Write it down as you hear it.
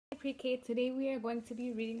Pre-K. Today we are going to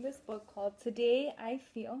be reading this book called Today I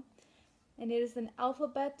Feel, and it is an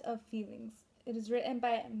alphabet of feelings. It is written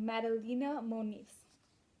by Madalena Moniz.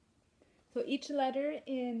 So each letter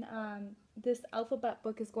in this alphabet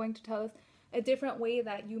book is going to tell us a different way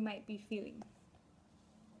that you might be feeling.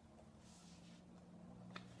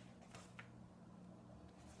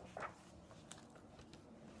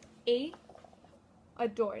 A,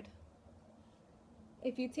 adored.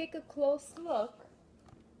 If you take a close look,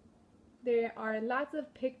 there are lots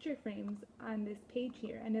of picture frames on this page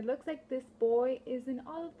here, and it looks like this boy is in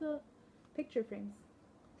all of the picture frames.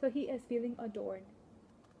 So he is feeling adored.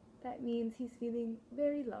 That means he's feeling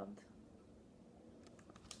very loved.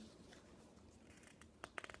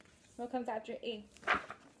 What comes after A?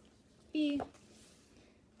 B,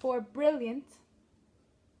 for brilliant.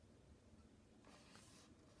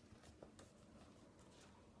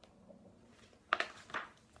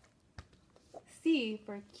 C,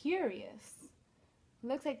 for curious.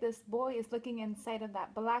 Looks like this boy is looking inside of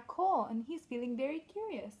that black hole and he's feeling very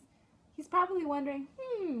curious. He's probably wondering,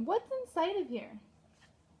 what's inside of here?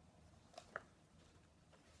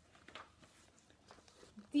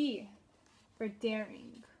 D, for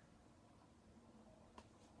daring.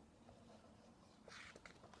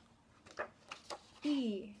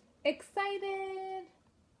 E, excited.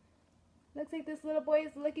 Looks like this little boy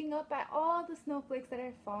is looking up at all the snowflakes that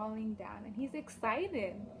are falling down and he's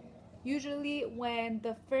excited. Usually when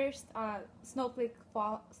the first snowflakes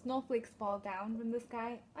fall down from the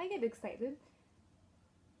sky, I get excited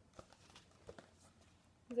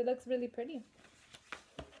because it looks really pretty.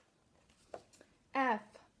 F,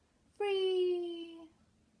 free.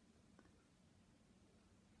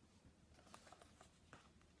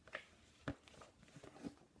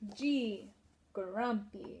 G,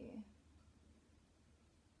 grumpy.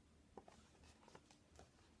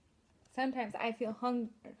 Sometimes I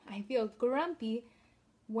feel grumpy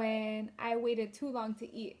when I waited too long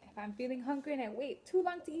to eat. If I'm feeling hungry and I wait too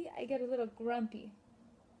long to eat, I get a little grumpy.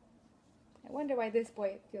 I wonder why this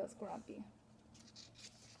boy feels grumpy.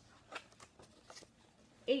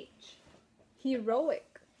 H,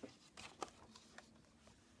 heroic.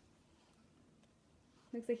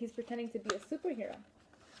 Looks like he's pretending to be a superhero.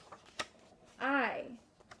 I,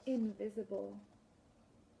 invisible.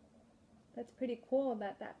 That's pretty cool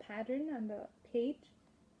that that pattern on the page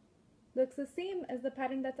looks the same as the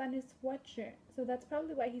pattern that's on his sweatshirt. So that's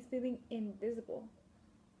probably why he's feeling invisible,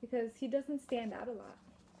 because he doesn't stand out a lot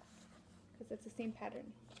because it's the same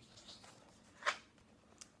pattern.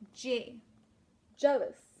 J,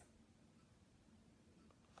 jealous.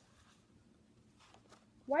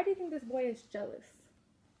 Why do you think this boy is jealous?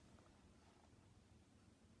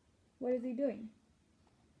 What is he doing?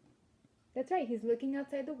 That's right, he's looking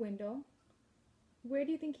outside the window. Where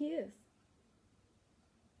do you think he is?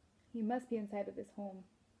 He must be inside of his home.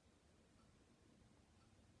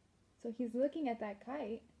 So he's looking at that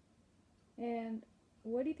kite, and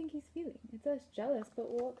what do you think he's feeling? It says jealous,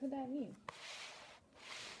 but what could that mean?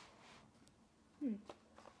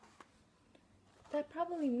 That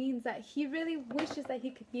probably means that he really wishes that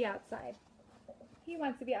he could be outside. He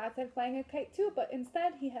wants to be outside flying a kite too, but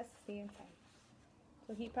instead he has to stay inside.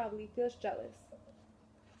 So he probably feels jealous.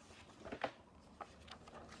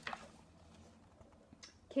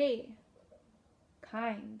 K,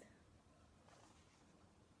 kind.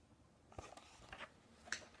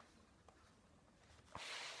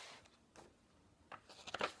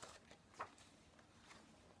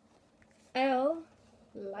 L,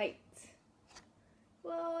 light.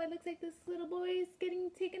 Well, it looks like this little boy is getting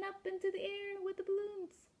taken up into the air with the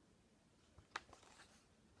balloons.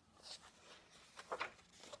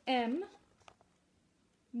 M,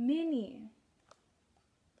 mini.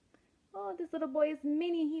 Oh, this little boy is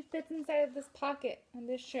mini. He fits inside of this pocket on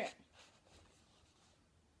this shirt.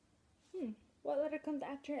 What letter comes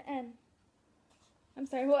after N? I'm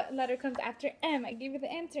sorry, what letter comes after M? I gave you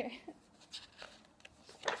the answer.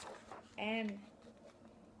 N,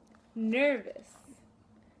 nervous.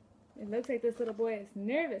 It looks like this little boy is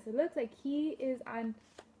nervous. It looks like he is on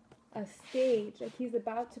a stage, like he's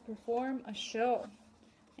about to perform a show,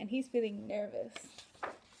 and he's feeling nervous.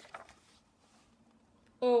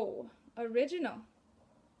 O, original.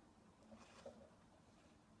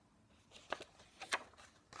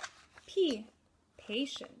 P,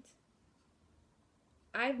 patient.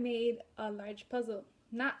 I've made a large puzzle,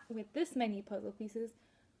 not with this many puzzle pieces,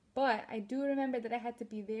 but I do remember that I had to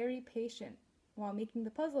be very patient while making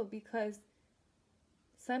the puzzle because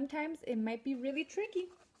sometimes it might be really tricky.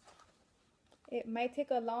 It might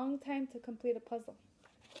take a long time to complete a puzzle.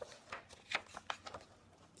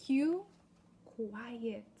 Q,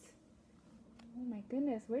 quiet. Oh my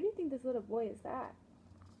goodness, where do you think this little boy is at?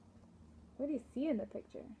 What do you see in the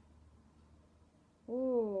picture?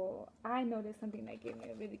 Oh, I noticed something that gave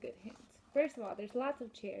me a really good hint. First of all, there's lots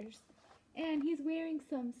of chairs, and he's wearing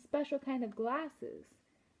some special kind of glasses.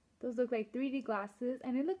 Those look like 3D glasses,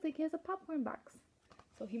 and it looks like he has a popcorn box.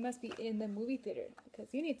 So he must be in the movie theater, because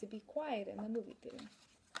you need to be quiet in the movie theater.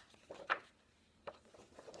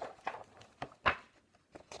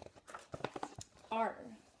 R.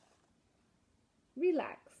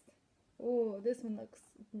 Relaxed. Oh, this one looks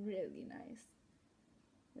really nice.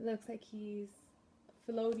 It looks like he's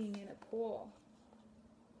floating in a pool.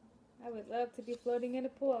 I would love to be floating in a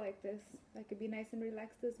pool like this. I could be nice and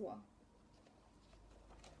relaxed as well.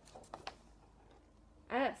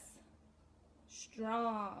 S.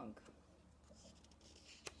 Strong.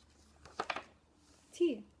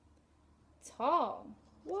 T. Tall.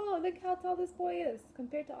 Whoa, look how tall this boy is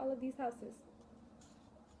compared to all of these houses.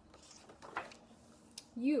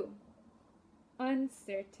 U.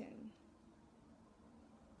 Uncertain.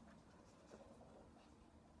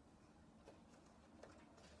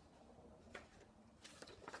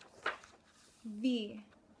 V.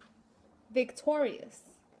 Victorious.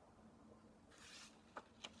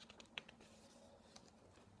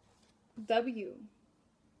 W.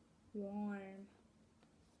 Warm.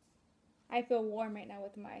 I feel warm right now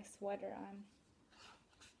with my sweater on.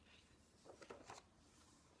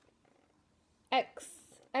 X.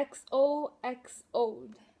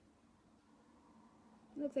 XOXO'd.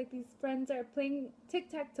 Looks like these friends are playing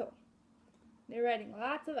tic-tac-toe. They're writing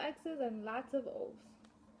lots of X's and lots of O's.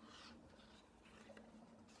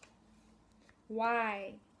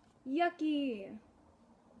 Y. Yucky.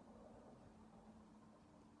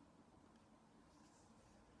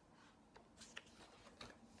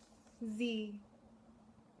 Z.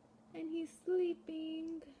 And he's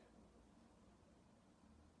sleeping.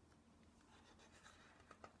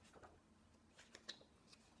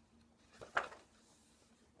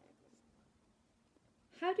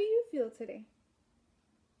 How do you feel today?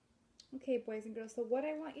 Okay, boys and girls, so what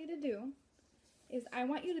I want you to do is I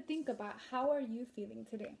want you to think about how are you feeling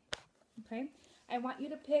today, okay? I want you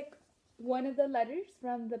to pick one of the letters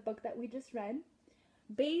from the book that we just read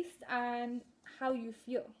based on how you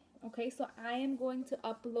feel, okay? So I am going to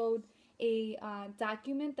upload a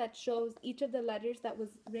document that shows each of the letters that was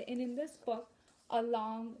written in this book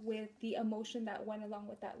along with the emotion that went along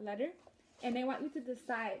with that letter. And I want you to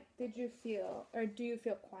decide, did you feel, or do you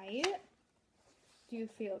feel quiet? Do you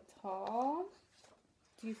feel tall?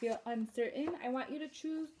 Do you feel uncertain? I want you to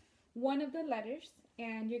choose one of the letters,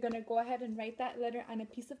 and you're going to go ahead and write that letter on a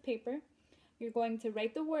piece of paper. You're going to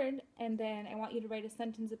write the word, and then I want you to write a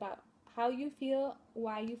sentence about how you feel,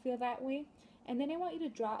 why you feel that way, and then I want you to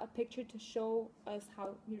draw a picture to show us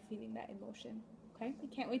how you're feeling that emotion. Okay? We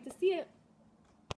can't wait to see it.